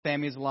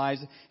families'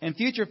 lives and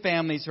future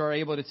families who are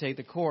able to take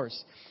the course.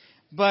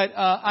 But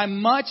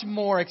I'm much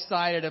more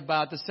excited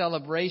about the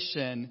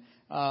celebration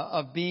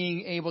of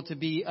being able to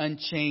be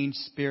unchanged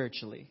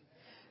spiritually.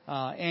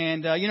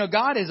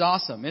 God is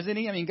awesome, isn't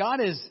He? I mean, God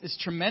is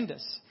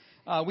tremendous.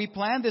 We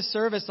planned this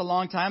service a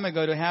long time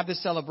ago to have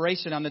this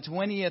celebration on the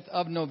 20th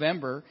of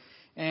November.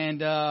 And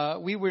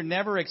we were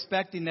never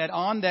expecting that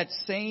on that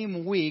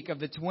same week of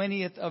the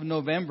 20th of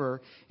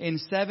November, in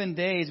 7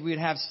 days, we'd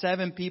have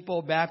 7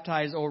 people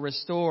baptized or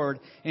restored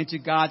into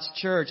God's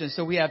church. And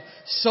so we have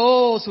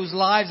souls whose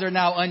lives are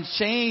now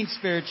unchanged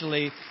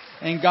spiritually.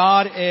 And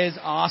God is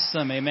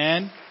awesome.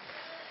 Amen.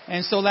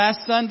 And so last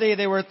Sunday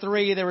there were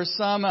 3. There were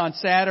some on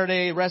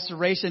Saturday,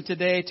 restoration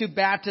today, 2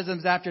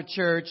 baptisms after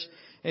church.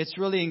 It's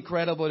really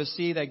incredible to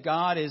see that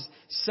God is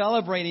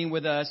celebrating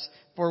with us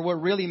for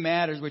what really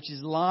matters, which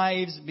is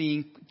lives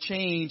being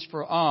changed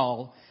for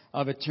all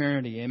of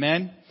eternity.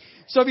 Amen?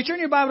 So if you turn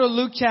your Bible to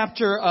Luke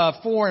chapter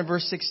 4 and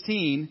verse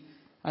 16,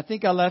 I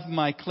think I left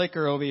my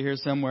clicker over here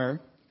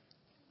somewhere.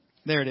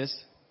 There it is.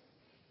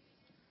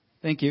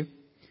 Thank you.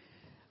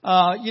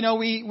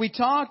 We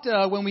talked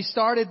when we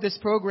started this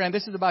program.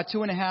 This is about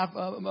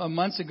 2.5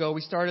 months ago.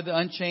 We started the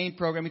Unchained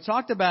program. We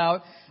talked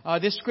about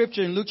this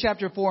scripture in Luke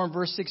chapter 4 and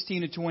verse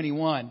 16 to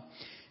 21.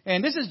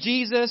 And this is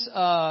Jesus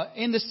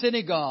in the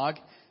synagogue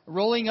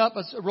rolling out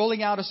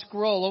a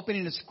scroll,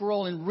 opening a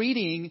scroll and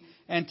reading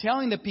and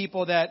telling the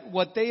people that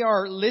what they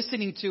are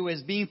listening to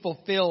is being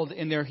fulfilled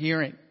in their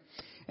hearing.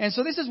 And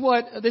so this is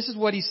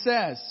what he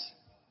says.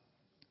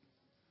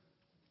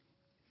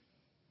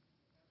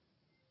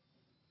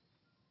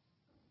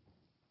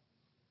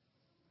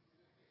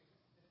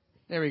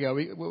 There we go.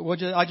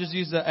 I'll just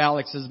use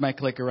Alex as my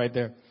clicker right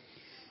there.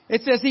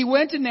 It says, he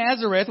went to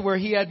Nazareth where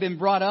he had been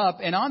brought up,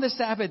 and on the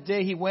Sabbath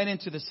day he went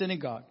into the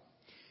synagogue.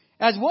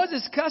 As was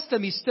his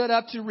custom, he stood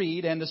up to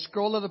read, and the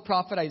scroll of the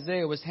prophet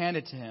Isaiah was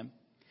handed to him.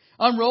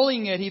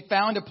 Unrolling it, he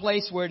found a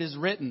place where it is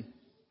written,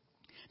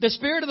 "The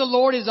Spirit of the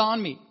Lord is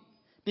on me,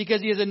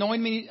 because he has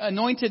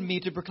anointed me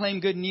to proclaim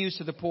good news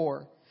to the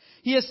poor.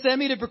 He has sent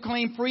me to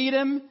proclaim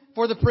freedom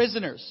for the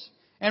prisoners,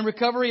 and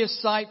recovery of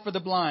sight for the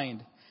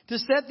blind, to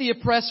set the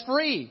oppressed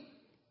free,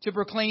 to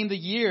proclaim the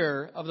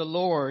year of the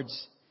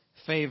Lord's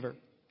favor."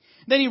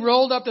 Then he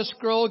rolled up the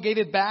scroll, gave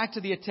it back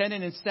to the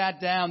attendant, and sat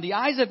down. The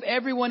eyes of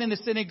everyone in the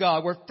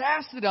synagogue were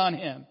fastened on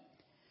him.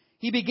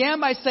 He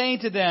began by saying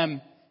to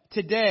them,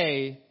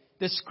 "Today,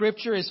 the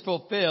scripture is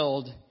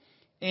fulfilled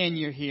in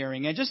your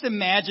hearing." And just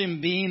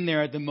imagine being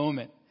there at the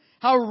moment.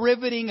 How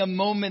riveting a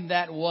moment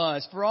that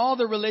was for all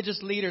the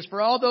religious leaders,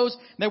 for all those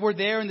that were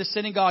there in the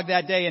synagogue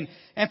that day,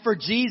 and for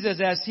Jesus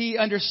as he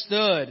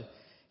understood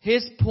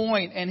his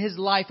point and his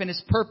life and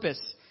his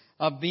purpose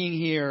of being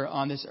here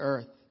on this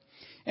earth.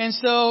 And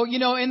so,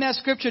 in that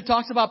scripture it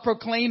talks about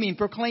proclaiming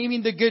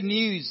the good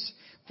news,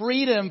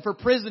 freedom for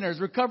prisoners,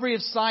 recovery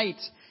of sight,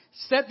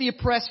 set the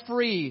oppressed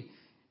free,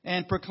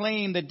 and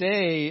proclaim the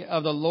day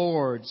of the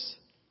Lord's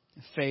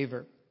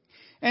favor.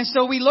 And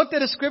so we looked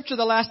at a scripture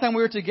the last time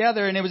we were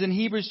together, and it was in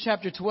Hebrews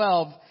chapter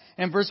 12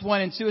 and verse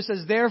 1 and 2. It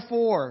says,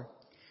 "Therefore,"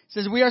 it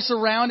says, "we are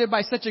surrounded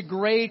by such a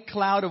great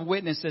cloud of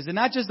witnesses." And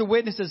not just the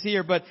witnesses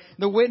here, but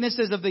the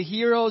witnesses of the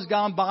heroes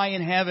gone by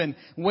in heaven,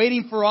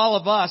 waiting for all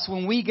of us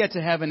when we get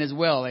to heaven as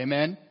well.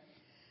 Amen.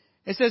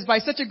 It says, "By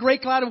such a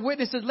great cloud of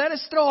witnesses, let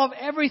us throw off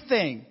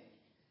everything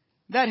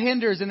that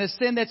hinders and the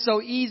sin that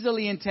so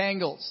easily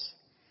entangles.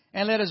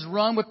 And let us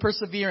run with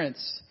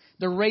perseverance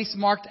the race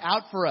marked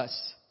out for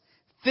us,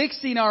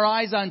 fixing our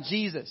eyes on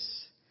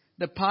Jesus,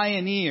 the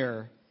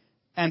pioneer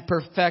and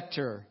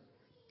perfecter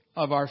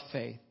of our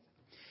faith."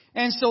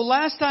 And so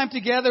last time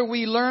together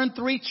we learned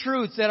 3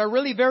 truths that are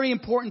really very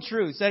important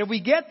truths. That if we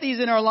get these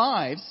in our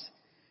lives,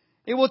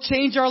 it will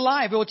change our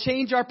life. It will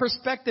change our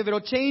perspective. It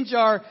will change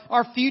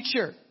our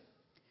future.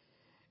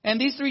 And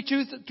these 3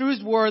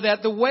 truths were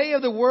that the way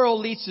of the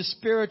world leads to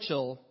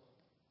spiritual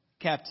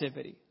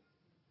captivity.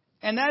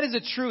 And that is a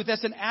truth.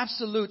 That's an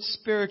absolute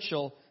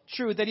spiritual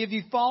truth. That if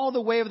you follow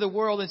the way of the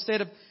world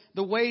instead of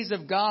the ways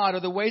of God or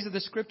the ways of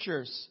the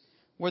Scriptures,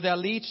 where that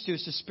leads to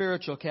is to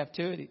spiritual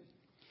captivity.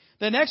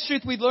 The next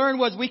truth we learned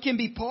was we can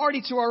be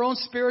party to our own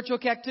spiritual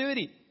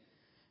captivity.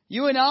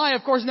 You and I,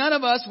 of course, none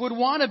of us would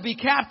want to be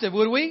captive,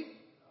 would we?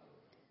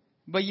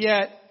 But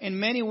yet, in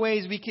many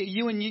ways,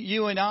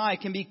 you and I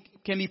can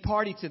be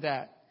party to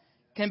that.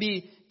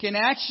 Can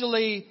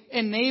actually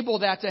enable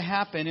that to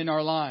happen in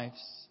our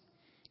lives.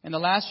 And the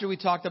last year we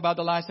talked about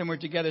the last time we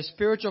were together,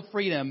 spiritual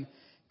freedom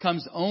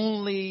comes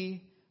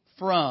only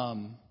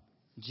from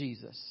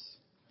Jesus.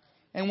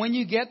 And when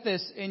you get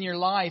this in your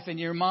life, in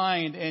your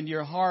mind, and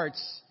your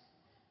hearts,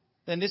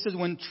 then this is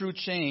when true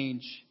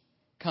change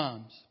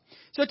comes.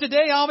 So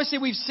today, obviously,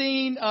 we've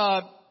seen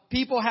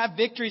people have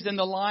victories in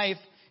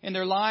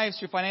their lives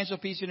through Financial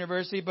Peace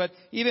University, but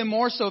even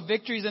more so,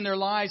 victories in their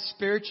lives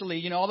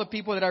spiritually. All the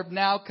people that have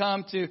now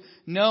come to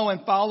know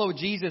and follow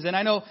Jesus. And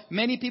I know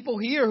many people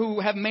here who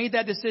have made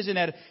that decision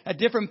at a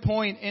different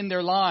point in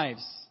their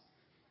lives.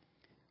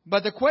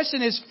 But the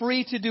question is,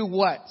 free to do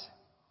what?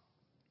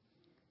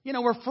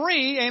 We're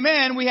free.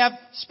 Amen. We have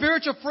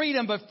spiritual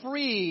freedom, but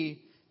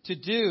free to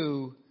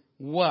do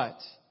what?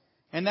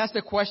 And that's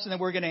the question that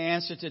we're going to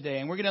answer today.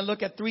 And we're going to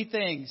look at three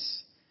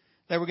things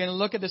that we're going to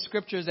look at the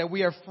scriptures that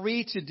we are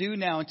free to do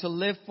now and to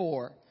live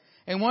for.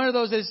 And one of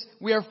those is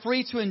we are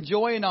free to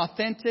enjoy an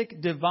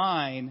authentic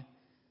divine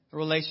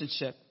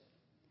relationship.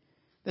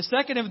 The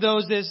second of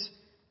those is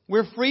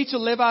we're free to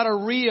live out a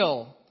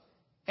real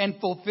and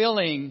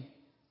fulfilling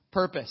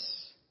purpose.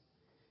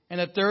 And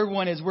the third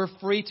one is we're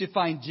free to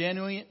find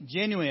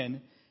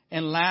genuine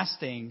and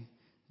lasting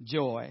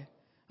joy.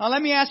 Now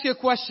let me ask you a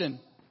question.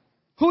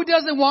 Who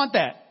doesn't want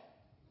that?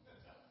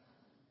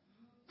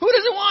 Who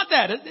doesn't want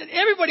that?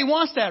 Everybody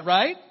wants that,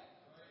 right?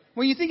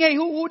 When you think, hey,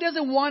 who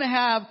doesn't want to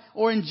have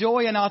or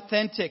enjoy an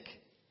authentic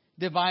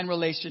divine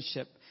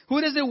relationship?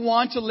 Who doesn't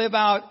want to live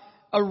out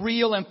a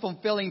real and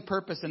fulfilling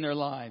purpose in their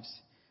lives?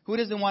 Who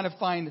doesn't want to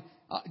find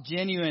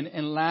genuine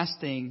and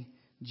lasting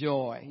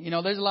joy?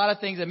 There's a lot of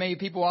things that maybe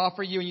people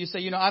offer you and you say,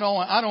 I don't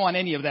want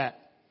any of that.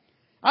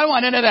 I don't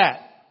want none of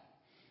that.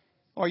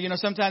 Or,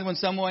 sometimes when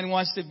someone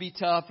wants to be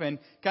tough and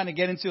kind of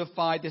get into a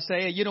fight, they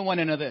say, hey, you don't want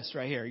none of this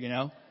right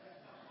here,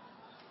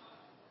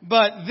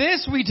 But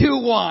this we do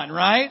want,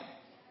 right?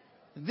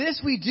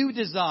 This we do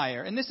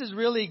desire. And this is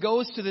really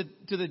goes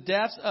to the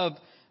depths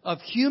of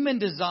human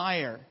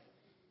desire.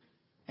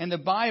 And the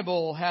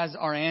Bible has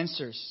our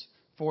answers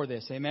for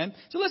this. Amen.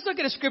 So let's look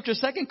at a scripture,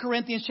 2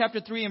 Corinthians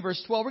chapter 3 and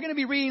verse 12. We're going to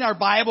be reading our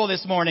Bible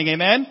this morning.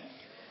 Amen.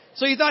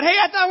 So you thought, hey,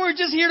 I thought we were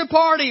just here to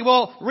party.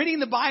 Well, reading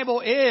the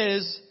Bible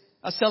is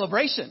a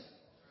celebration.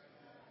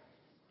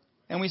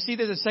 And we see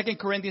this in 2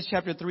 Corinthians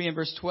chapter 3 and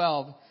verse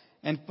 12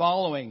 and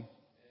following.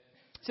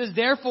 It says,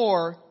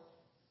 therefore,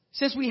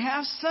 since we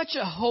have such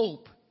a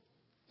hope,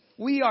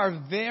 we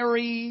are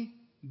very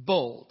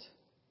bold.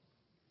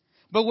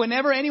 But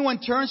whenever anyone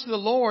turns to the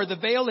Lord, the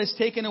veil is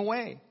taken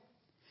away.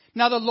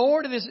 Now the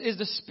Lord is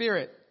the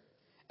Spirit.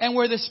 And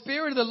where the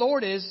Spirit of the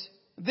Lord is,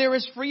 there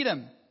is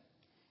freedom.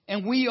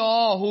 And we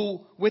all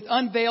who with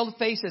unveiled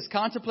faces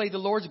contemplate the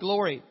Lord's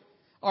glory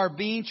are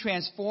being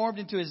transformed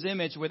into His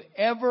image with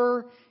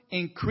ever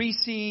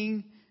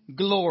increasing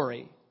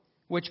glory,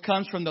 which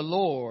comes from the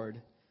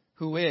Lord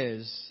who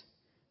is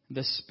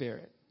the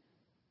Spirit.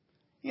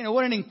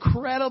 What an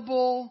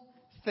incredible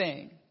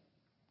thing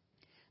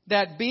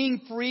that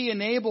being free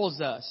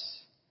enables us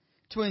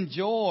to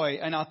enjoy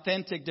an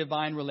authentic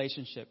divine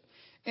relationship.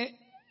 It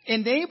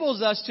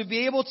enables us to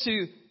be able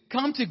to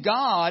come to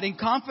God in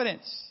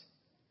confidence.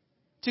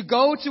 To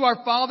go to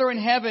our Father in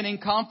heaven in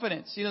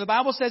confidence. The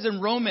Bible says in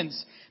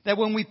Romans that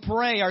when we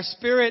pray, our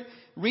spirit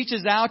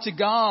reaches out to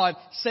God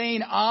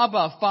saying,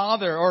 Abba,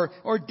 Father,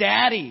 or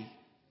Daddy.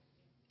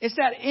 It's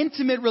that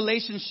intimate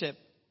relationship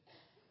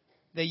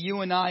that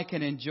you and I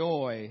can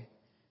enjoy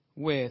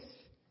with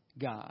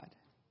God.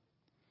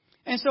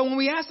 And so when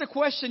we ask the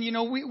question,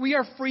 we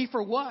are free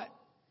for what?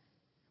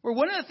 Well,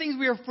 one of the things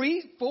we are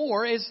free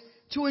for is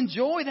to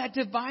enjoy that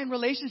divine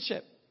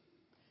relationship.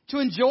 To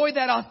enjoy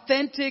that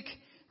authentic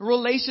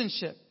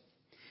relationship.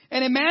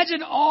 And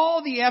imagine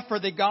all the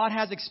effort that God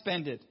has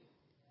expended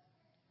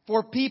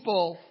for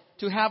people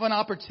to have an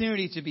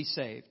opportunity to be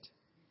saved.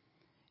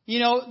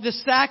 The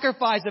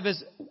sacrifice of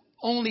His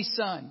only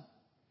Son.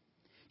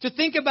 To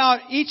think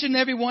about each and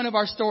every one of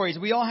our stories.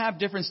 We all have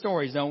different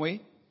stories, don't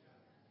we?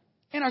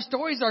 And our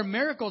stories are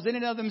miracles in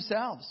and of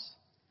themselves.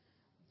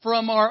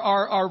 From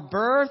our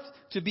birth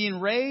to being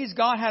raised,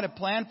 God had a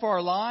plan for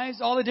our lives.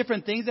 All the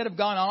different things that have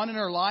gone on in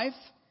our life.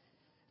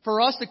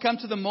 For us to come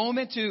to the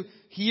moment to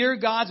hear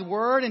God's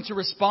Word and to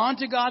respond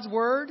to God's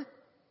Word.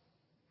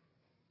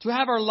 To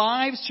have our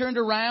lives turned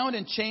around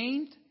and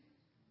changed.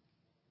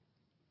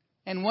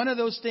 And one of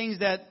those things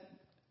that,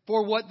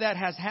 for what that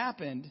has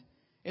happened,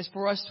 is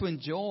for us to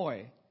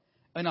enjoy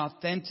an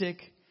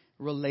authentic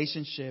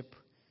relationship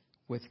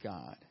with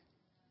God.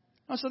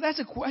 So that's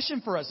a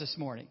question for us this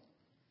morning.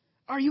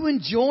 Are you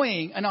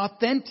enjoying an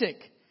authentic,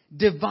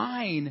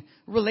 divine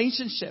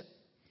relationship?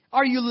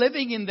 Are you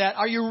living in that?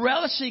 Are you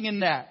relishing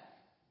in that?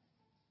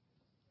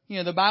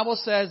 The Bible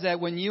says that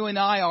when you and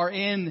I are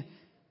in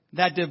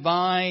that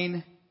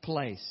divine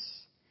place,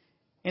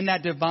 in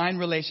that divine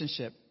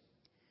relationship,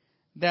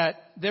 that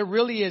there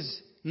really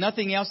is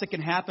nothing else that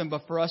can happen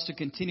but for us to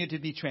continue to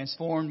be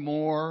transformed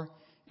more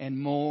and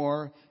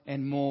more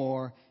and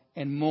more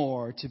and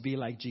more to be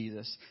like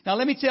Jesus. Now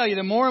let me tell you,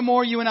 the more and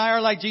more you and I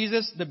are like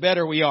Jesus, the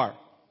better we are.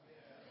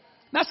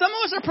 Now some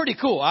of us are pretty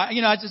cool.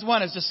 I just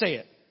want to just say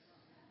it.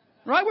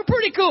 Right? We're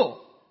pretty cool.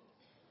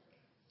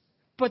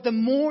 But the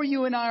more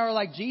you and I are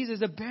like Jesus,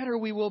 the better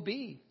we will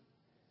be.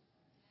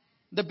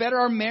 The better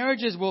our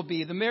marriages will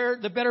be.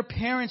 The better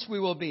parents we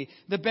will be.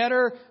 The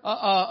better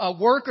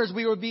workers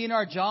we will be in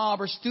our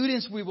job, or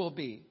students we will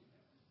be.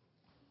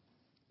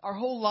 Our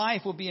whole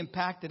life will be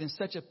impacted in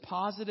such a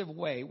positive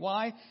way.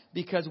 Why?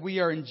 Because we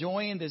are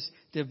enjoying this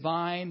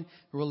divine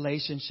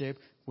relationship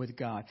with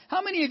God.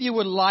 How many of you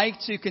would like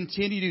to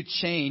continue to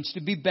change,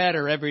 to be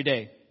better every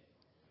day?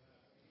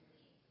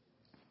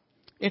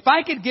 If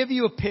I could give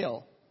you a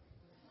pill,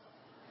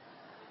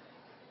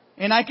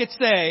 and I could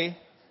say,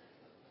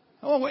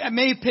 Oh,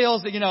 maybe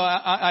pills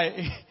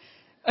that,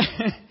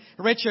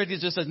 Richard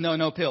just says,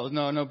 no pills,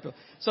 no pills.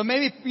 So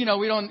maybe, we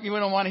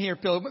don't want to hear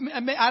pills.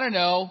 I don't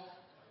know.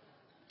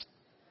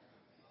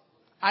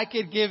 I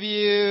could give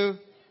you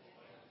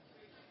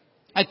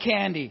a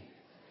candy.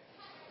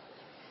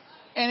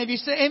 And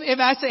if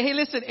I say, hey,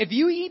 listen, if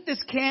you eat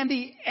this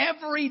candy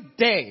every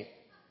day,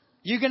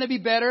 you're going to be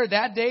better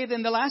that day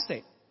than the last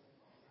day.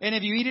 And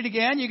if you eat it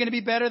again, you're going to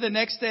be better the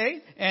next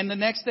day, and the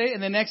next day,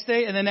 and the next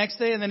day, and the next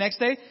day, and the next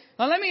day.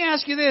 Now let me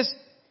ask you this.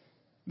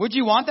 Would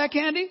you want that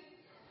candy?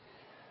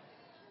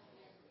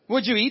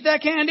 Would you eat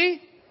that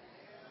candy?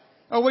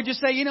 Or would you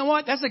say, you know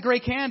what, that's a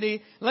great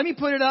candy. Let me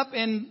put it up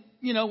in,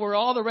 where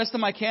all the rest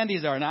of my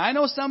candies are. Now I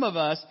know some of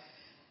us,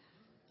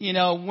 when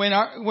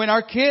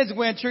our kids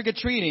went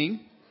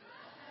trick-or-treating,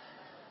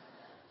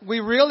 we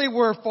really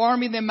were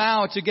farming them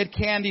out to get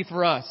candy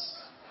for us.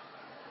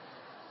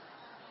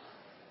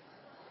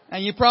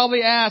 And you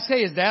probably ask,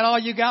 hey, is that all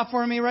you got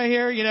for me right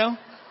here?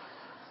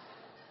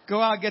 Go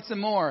out, get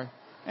some more.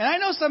 And I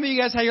know some of you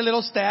guys have your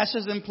little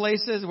stashes in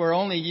places where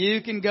only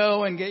you can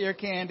go and get your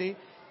candy.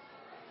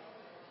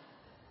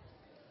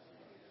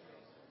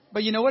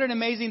 But you know what an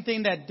amazing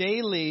thing that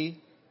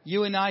daily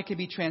you and I can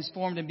be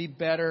transformed and be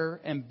better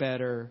and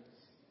better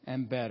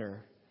and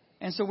better.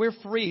 And so we're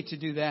free to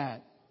do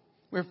that.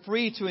 We're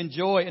free to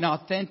enjoy an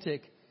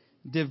authentic,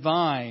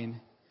 divine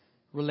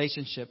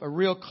relationship, a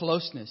real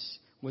closeness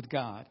with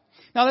God.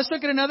 Now let's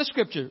look at another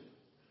scripture.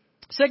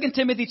 2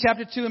 Timothy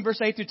chapter 2 and verse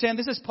 8 through 10.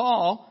 This is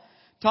Paul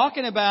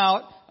talking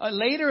about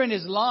later in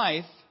his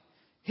life,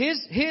 his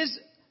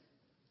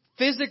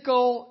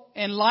physical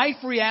and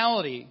life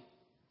reality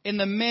in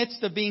the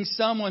midst of being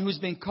someone who's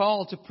been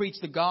called to preach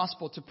the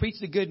gospel, to preach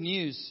the good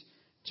news,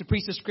 to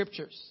preach the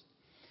scriptures.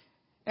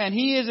 And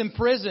he is in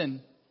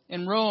prison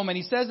in Rome, and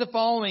he says the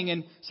following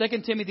in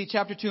 2 Timothy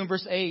chapter 2 and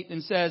verse 8,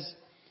 and says,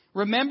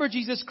 "Remember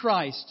Jesus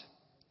Christ,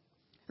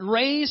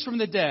 raised from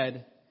the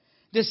dead,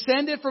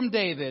 descended from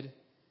David.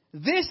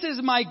 This is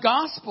my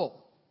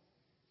gospel,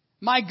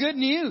 my good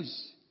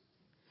news,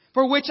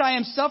 for which I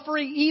am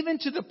suffering even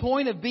to the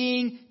point of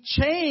being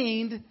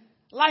chained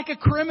like a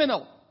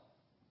criminal.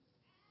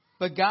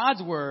 But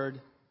God's word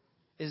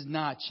is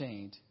not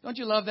chained." Don't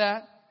you love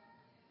that?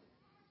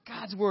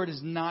 God's word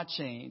is not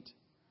chained.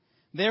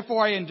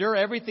 "Therefore I endure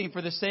everything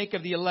for the sake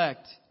of the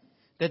elect,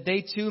 that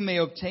they too may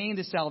obtain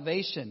the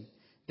salvation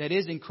that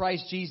is in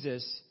Christ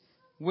Jesus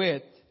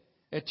with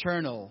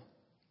eternal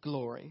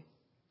glory."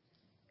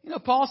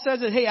 Paul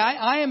says that, hey,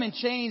 I am in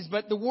chains,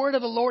 but the word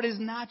of the Lord is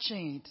not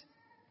chained.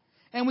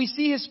 And we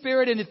see his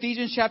spirit in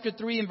Ephesians chapter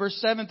 3 and verse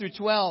 7 through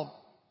 12.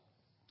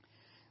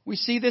 We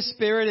see this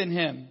spirit in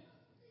him.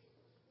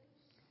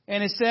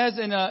 And it says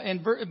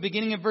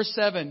beginning in verse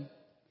 7,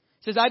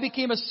 it says, "I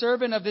became a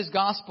servant of this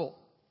gospel,"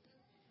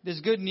 this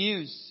good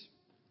news,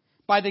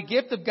 "by the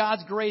gift of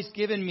God's grace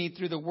given me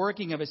through the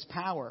working of his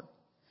power.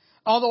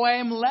 Although I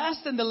am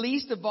less than the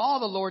least of all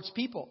the Lord's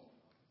people,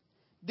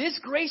 this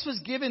grace was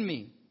given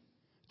me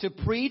to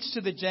preach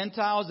to the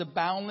Gentiles the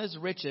boundless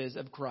riches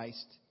of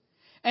Christ,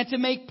 and to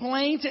make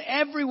plain to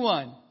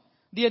everyone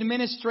the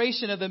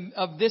administration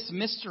of this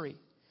mystery,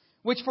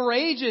 which for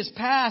ages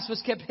past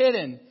was kept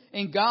hidden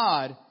in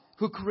God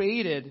who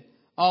created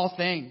all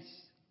things."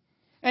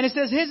 And it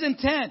says his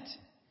intent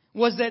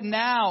was that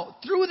now,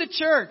 through the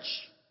church,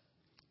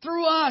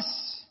 through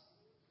us,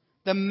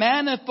 the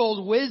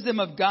manifold wisdom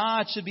of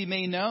God should be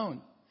made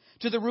known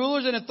to the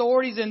rulers and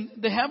authorities in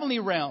the heavenly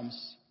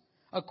realms,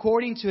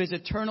 according to his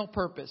eternal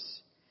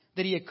purpose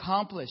that he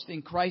accomplished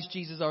in Christ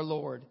Jesus our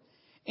Lord.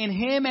 In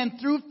him and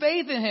through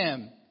faith in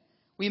him,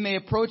 we may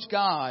approach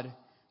God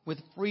with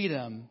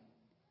freedom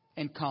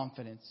and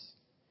confidence.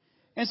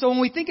 And so when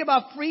we think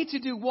about free to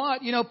do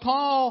what,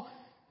 Paul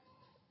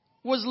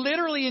was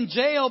literally in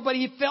jail, but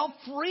he felt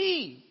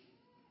free.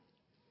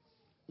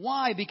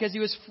 Why? Because he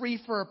was free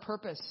for a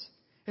purpose.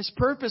 His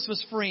purpose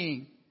was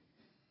freeing.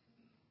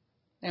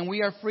 And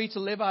we are free to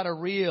live out a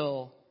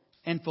real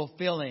and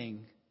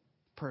fulfilling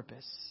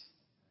purpose.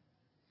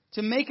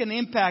 To make an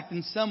impact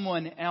in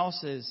someone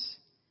else's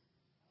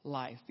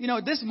life.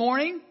 This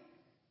morning,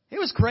 it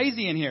was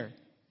crazy in here.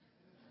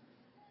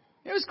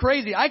 It was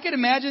crazy. I could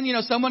imagine,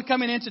 someone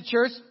coming into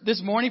church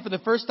this morning for the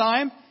first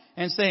time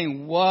and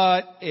saying,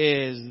 "What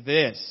is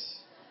this?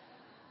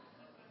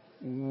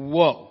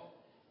 Whoa.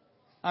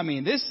 I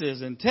mean, this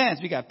is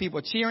intense. We got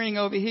people cheering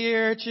over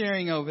here,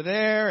 cheering over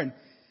there.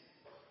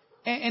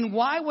 And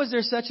why was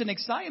there such an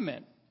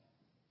excitement?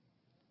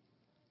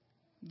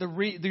 The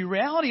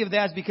reality of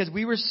that is because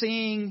we were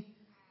seeing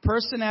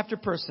person after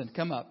person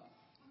come up.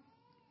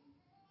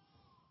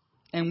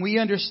 And we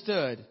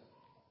understood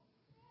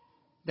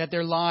that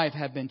their life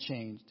had been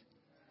changed.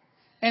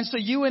 And so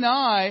you and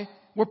I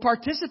were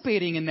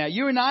participating in that.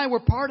 You and I were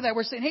part of that.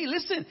 We're saying, hey,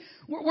 listen,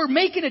 we're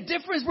making a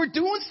difference. We're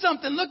doing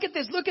something. Look at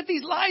this. Look at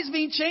these lives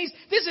being changed.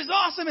 This is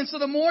awesome. And so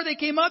the more they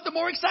came up, the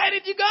more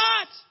excited you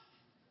got.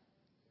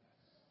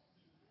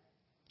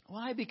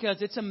 Why?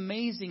 Because it's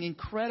amazing,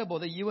 incredible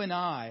that you and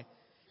I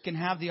can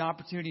have the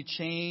opportunity to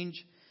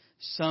change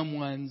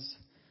someone's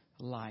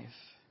life.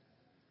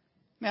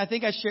 Man, I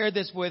think I shared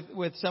this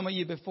with some of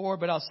you before,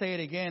 but I'll say it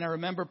again. I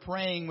remember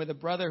praying with a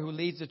brother who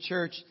leads a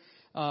church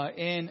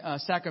in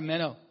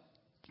Sacramento.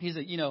 He's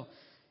a,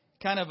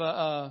 kind of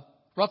a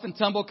rough and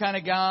tumble kind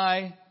of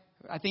guy.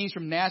 I think he's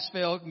from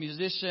Nashville,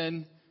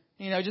 musician.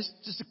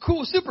 Just a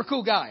cool, super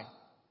cool guy.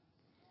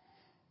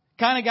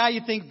 Kind of guy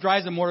you think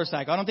drives a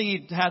motorcycle. I don't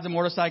think he has a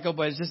motorcycle,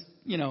 but it's just,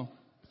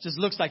 just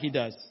looks like he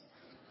does.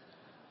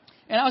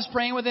 And I was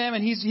praying with him,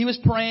 and he was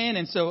praying,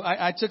 and so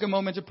I took a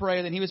moment to pray,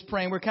 and he was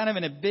praying. We're kind of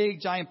in a big,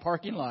 giant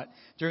parking lot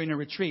during a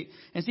retreat.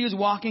 And so he was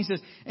walking,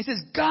 he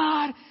says,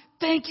 God,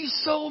 thank you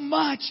so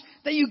much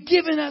that you've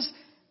given us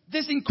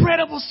this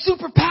incredible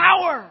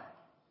superpower.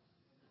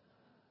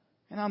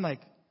 And I'm like,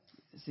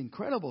 this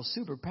incredible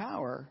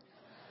superpower?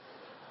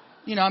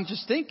 I'm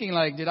just thinking,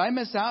 like, did I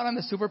miss out on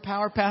the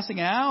superpower passing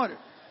out?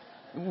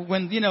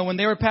 When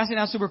they were passing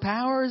out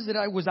superpowers,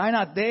 was I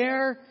not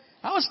there?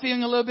 I was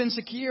feeling a little bit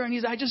insecure, and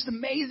he's like, just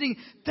amazing.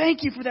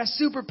 Thank you for that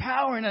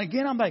superpower. And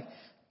again, I'm like,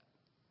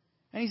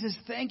 and he says,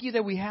 thank you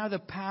that we have the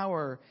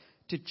power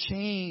to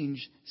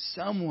change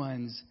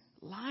someone's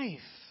life.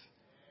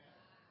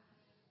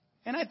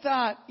 And I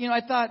thought,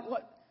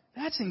 what?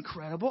 That's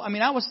incredible. I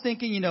mean, I was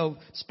thinking,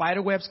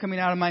 spider webs coming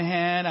out of my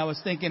hand. I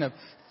was thinking of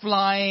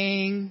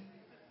flying.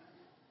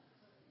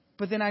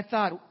 But then I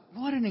thought,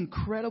 what an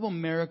incredible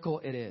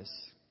miracle it is.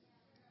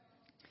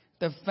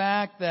 The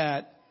fact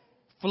that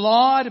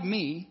flawed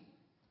me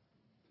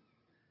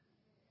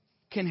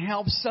can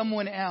help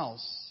someone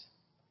else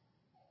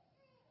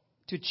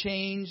to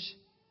change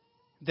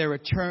their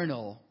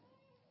eternal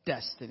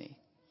destiny.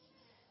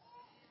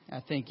 I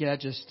think,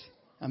 just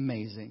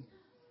amazing.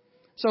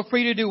 So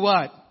free to do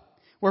what?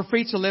 We're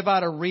free to live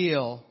out a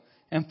real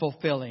and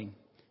fulfilling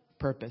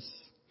purpose.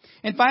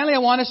 And finally, I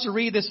want us to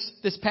read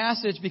this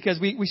passage because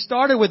we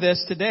started with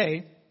this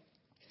today.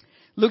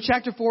 Luke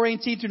chapter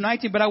 4:18 through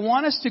 19. But I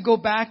want us to go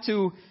back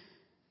to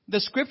the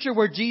scripture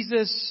where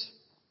Jesus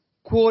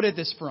quoted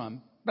this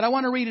from. But I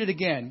want to read it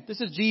again. This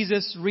is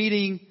Jesus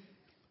reading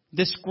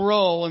the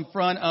scroll in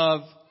front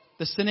of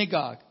the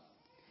synagogue.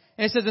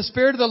 And it says, the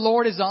Spirit of the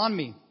Lord is on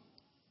me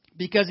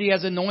because He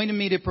has anointed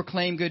me to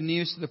proclaim good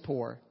news to the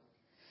poor.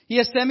 He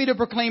has sent me to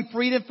proclaim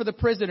freedom for the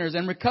prisoners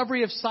and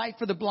recovery of sight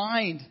for the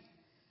blind,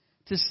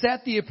 to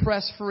set the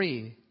oppressed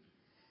free,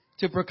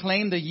 to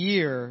proclaim the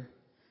year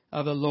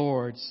of the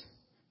Lord's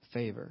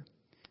favor.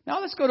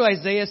 Now let's go to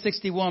Isaiah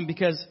 61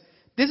 because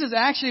this is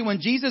actually when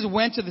Jesus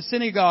went to the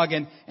synagogue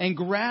and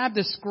grabbed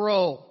the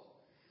scroll.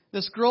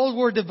 The scrolls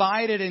were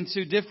divided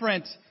into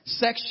different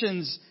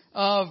sections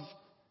of,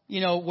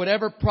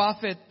 whatever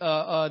prophet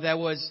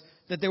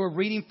that they were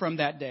reading from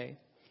that day.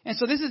 And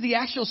so this is the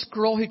actual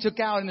scroll he took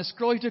out. And the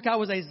scroll he took out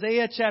was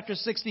Isaiah chapter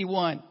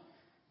 61.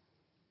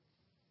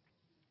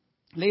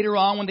 Later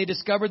on, when they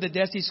discovered the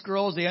Dead Sea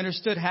Scrolls, they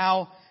understood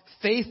how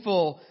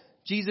faithful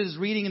Jesus'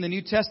 reading in the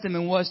New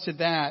Testament was to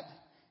that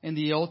in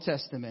the Old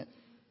Testament.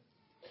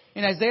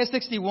 In Isaiah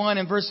 61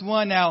 and verse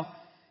 1, now,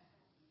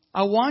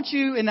 I want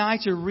you and I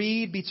to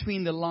read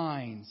between the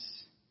lines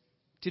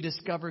to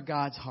discover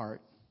God's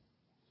heart.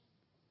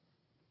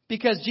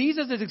 Because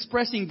Jesus is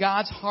expressing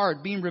God's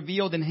heart being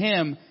revealed in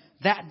Him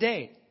that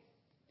day.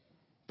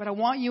 But I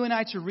want you and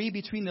I to read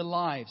between the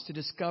lines to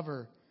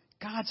discover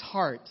God's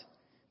heart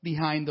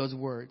behind those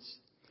words.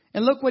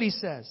 And look what He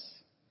says.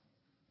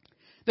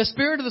 The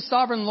Spirit of the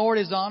Sovereign Lord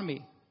is on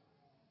me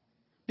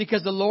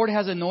because the Lord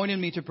has anointed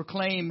me to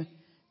proclaim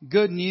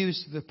good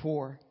news to the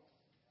poor.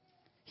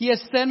 He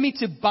has sent me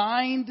to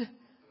bind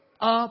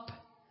up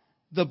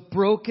the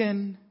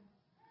broken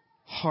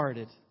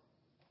hearted,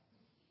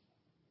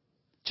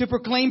 to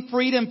proclaim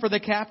freedom for the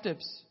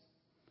captives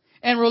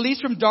and release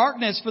from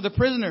darkness for the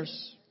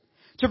prisoners,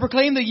 to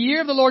proclaim the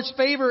year of the Lord's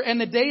favor and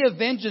the day of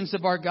vengeance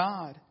of our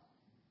God,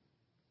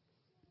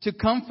 to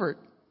comfort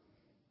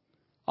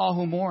all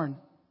who mourn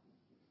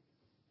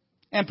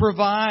and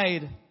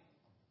provide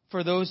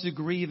for those who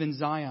grieve in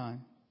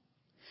Zion,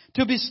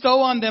 to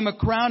bestow on them a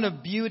crown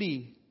of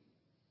beauty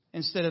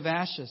instead of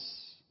ashes,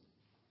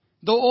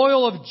 the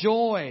oil of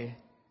joy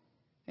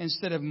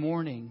instead of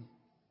mourning,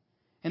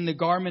 and the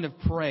garment of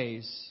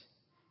praise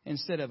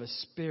instead of a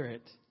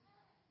spirit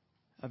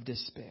of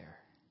despair.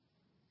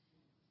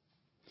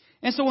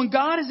 And so when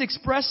God is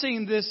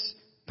expressing this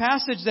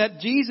passage that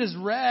Jesus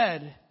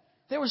read,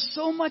 there was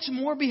so much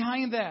more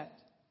behind that.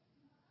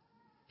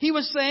 He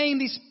was saying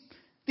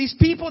these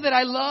people that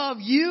I love,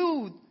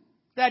 you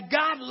that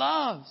God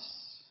loves.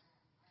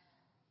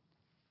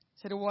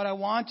 He said, what I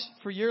want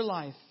for your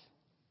life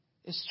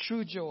is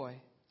true joy.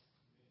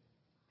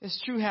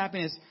 It's true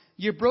happiness.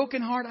 Your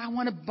broken heart, I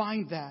want to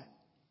bind that.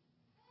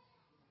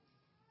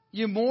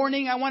 Your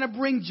mourning, I want to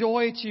bring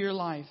joy to your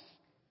life.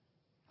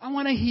 I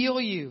want to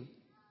heal you.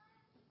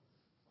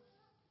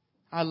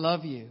 I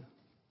love you.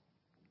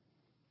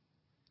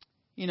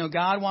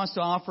 God wants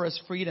to offer us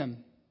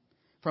freedom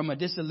from a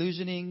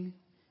disillusioning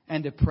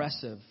and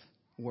depressive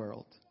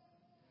world.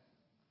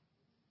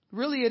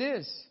 Really it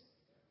is.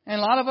 And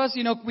a lot of us,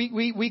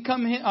 we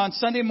come here on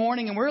Sunday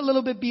morning and we're a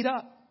little bit beat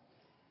up.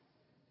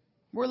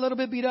 We're a little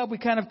bit beat up. We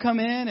kind of come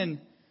in and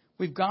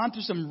We've gone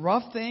through some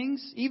rough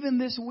things, even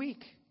this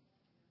week.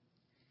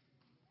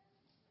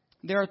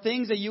 There are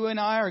things that you and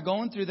I are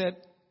going through that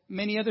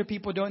many other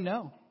people don't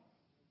know.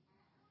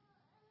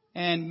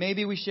 And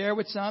maybe we share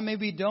with some,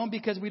 maybe we don't,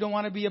 because we don't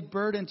want to be a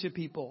burden to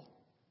people.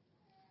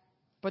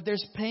 But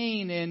there's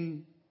pain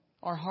in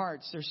our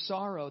hearts. There's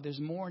sorrow. There's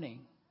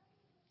mourning.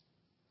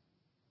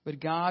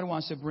 But God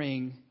wants to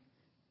bring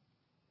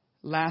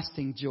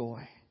lasting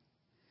joy.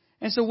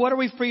 And so what are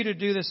we free to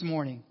do this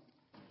morning?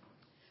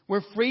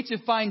 We're free to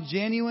find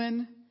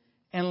genuine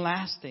and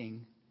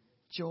lasting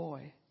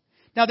joy.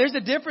 Now, there's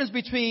a difference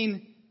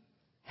between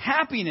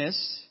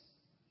happiness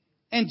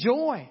and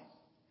joy.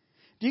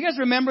 Do you guys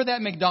remember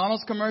that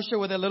McDonald's commercial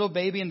with a little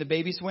baby in the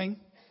baby swing?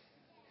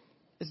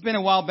 It's been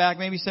a while back.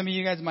 Maybe some of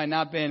you guys might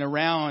not have been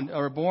around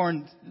or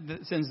born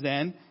since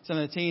then, some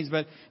of the teens.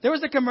 But there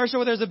was a commercial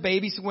where there's a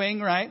baby swing,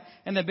 right?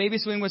 And the baby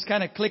swing was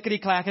kind of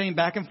clickety-clacking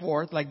back and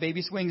forth like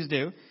baby swings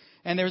do.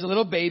 And there was a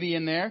little baby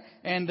in there.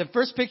 And the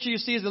first picture you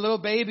see is the little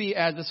baby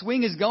as the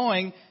swing is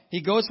going.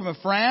 He goes from a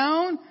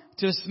frown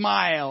to a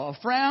smile,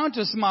 a frown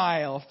to a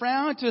smile, a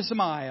frown to a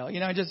smile. You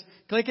know, just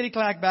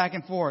clickety-clack back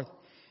and forth.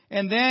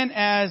 And then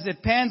as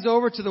it pans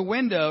over to the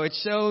window, it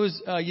shows,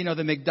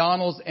 the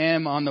McDonald's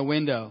M on the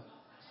window.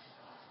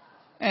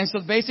 And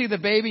so basically the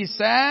baby's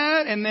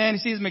sad, and then he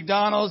sees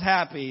McDonald's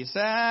happy,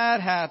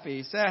 sad,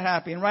 happy, sad,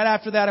 happy. And right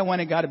after that, I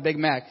went and got a Big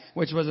Mac,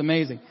 which was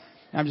amazing.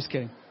 I'm just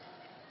kidding.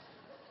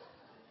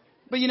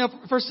 But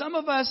for some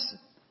of us,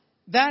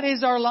 that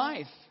is our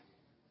life.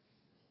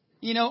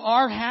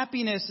 Our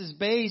happiness is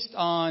based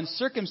on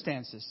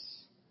circumstances.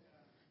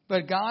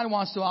 But God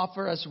wants to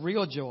offer us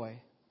real joy.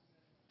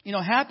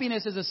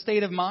 Happiness is a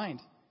state of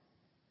mind,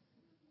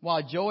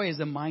 while joy is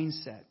a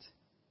mindset.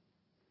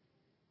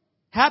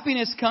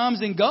 Happiness comes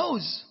and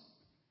goes,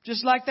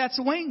 just like that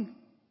swing,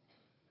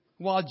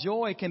 while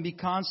joy can be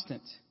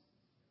constant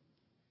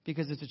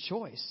because it's a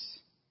choice.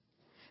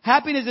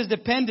 Happiness is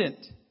dependent,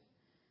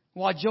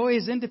 while joy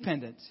is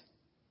independent.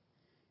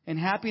 And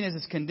happiness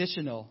is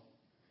conditional,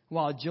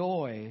 while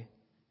joy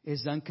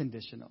is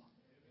unconditional.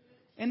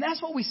 And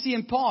that's what we see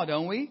in Paul,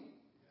 don't we?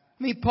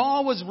 I mean,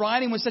 Paul was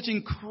writing with such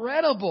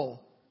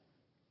incredible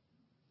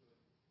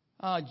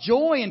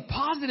joy and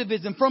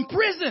positivism from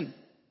prison.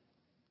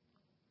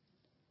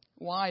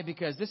 Why?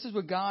 Because this is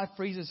what God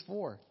frees us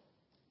for.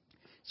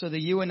 So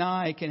that you and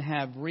I can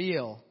have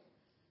real,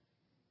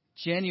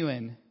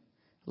 genuine,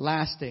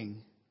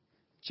 lasting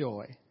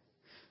joy.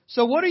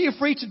 So what are you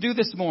free to do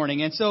this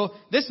morning? And so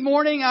this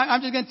morning,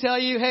 I'm just going to tell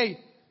you, hey,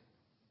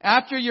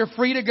 after you're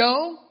free to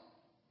go,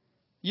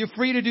 you're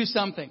free to do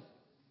something.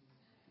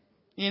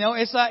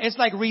 It's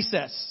like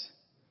recess,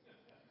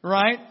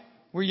 right?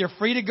 Where you're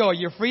free to go,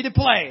 you're free to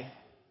play.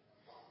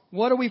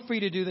 What are we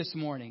free to do this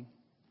morning?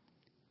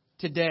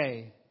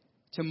 Today,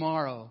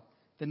 tomorrow,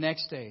 the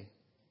next day,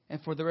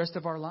 and for the rest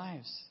of our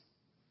lives.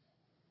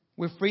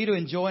 We're free to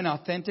enjoy an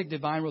authentic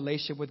divine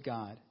relationship with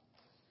God.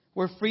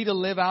 We're free to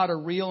live out a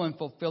real and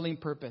fulfilling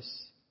purpose.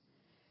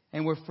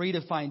 And we're free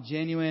to find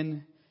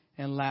genuine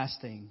and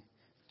lasting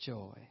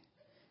joy.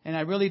 And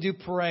I really do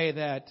pray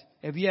that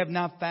if you have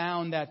not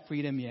found that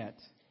freedom yet,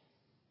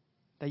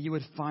 that you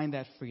would find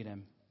that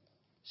freedom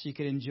so you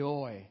could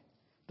enjoy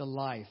the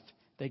life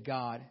that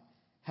God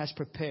has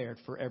prepared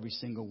for every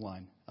single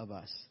one of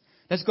us.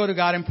 Let's go to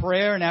God in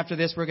prayer, and after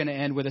this, we're going to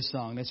end with a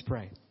song. Let's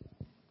pray.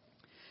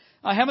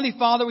 Heavenly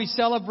Father, we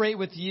celebrate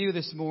with you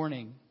this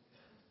morning.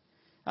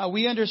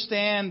 We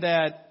understand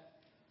that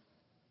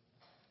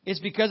it's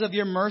because of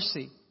your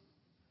mercy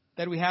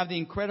that we have the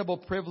incredible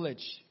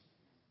privilege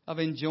of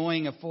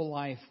enjoying a full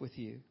life with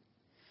you.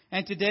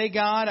 And today,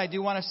 God, I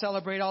do want to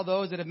celebrate all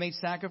those that have made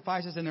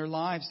sacrifices in their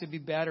lives to be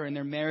better in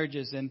their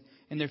marriages and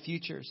in their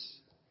futures.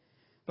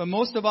 But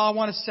most of all, I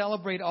want to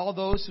celebrate all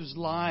those whose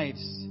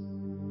lives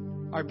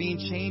are being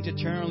changed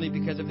eternally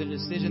because of the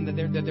decision that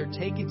they're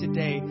taking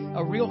today,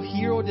 a real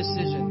hero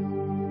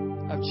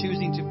decision of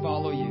choosing to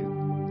follow you.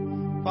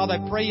 Father,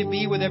 I pray you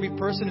be with every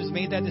person who's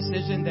made that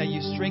decision, that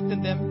you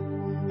strengthen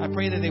them. I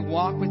pray that they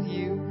walk with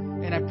you,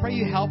 and I pray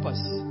you help us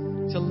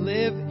to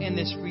live in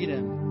this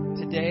freedom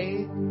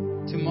today,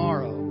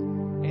 tomorrow,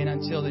 and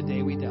until the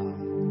day we die.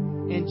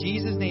 In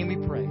Jesus' name we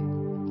pray.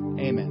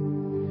 Amen.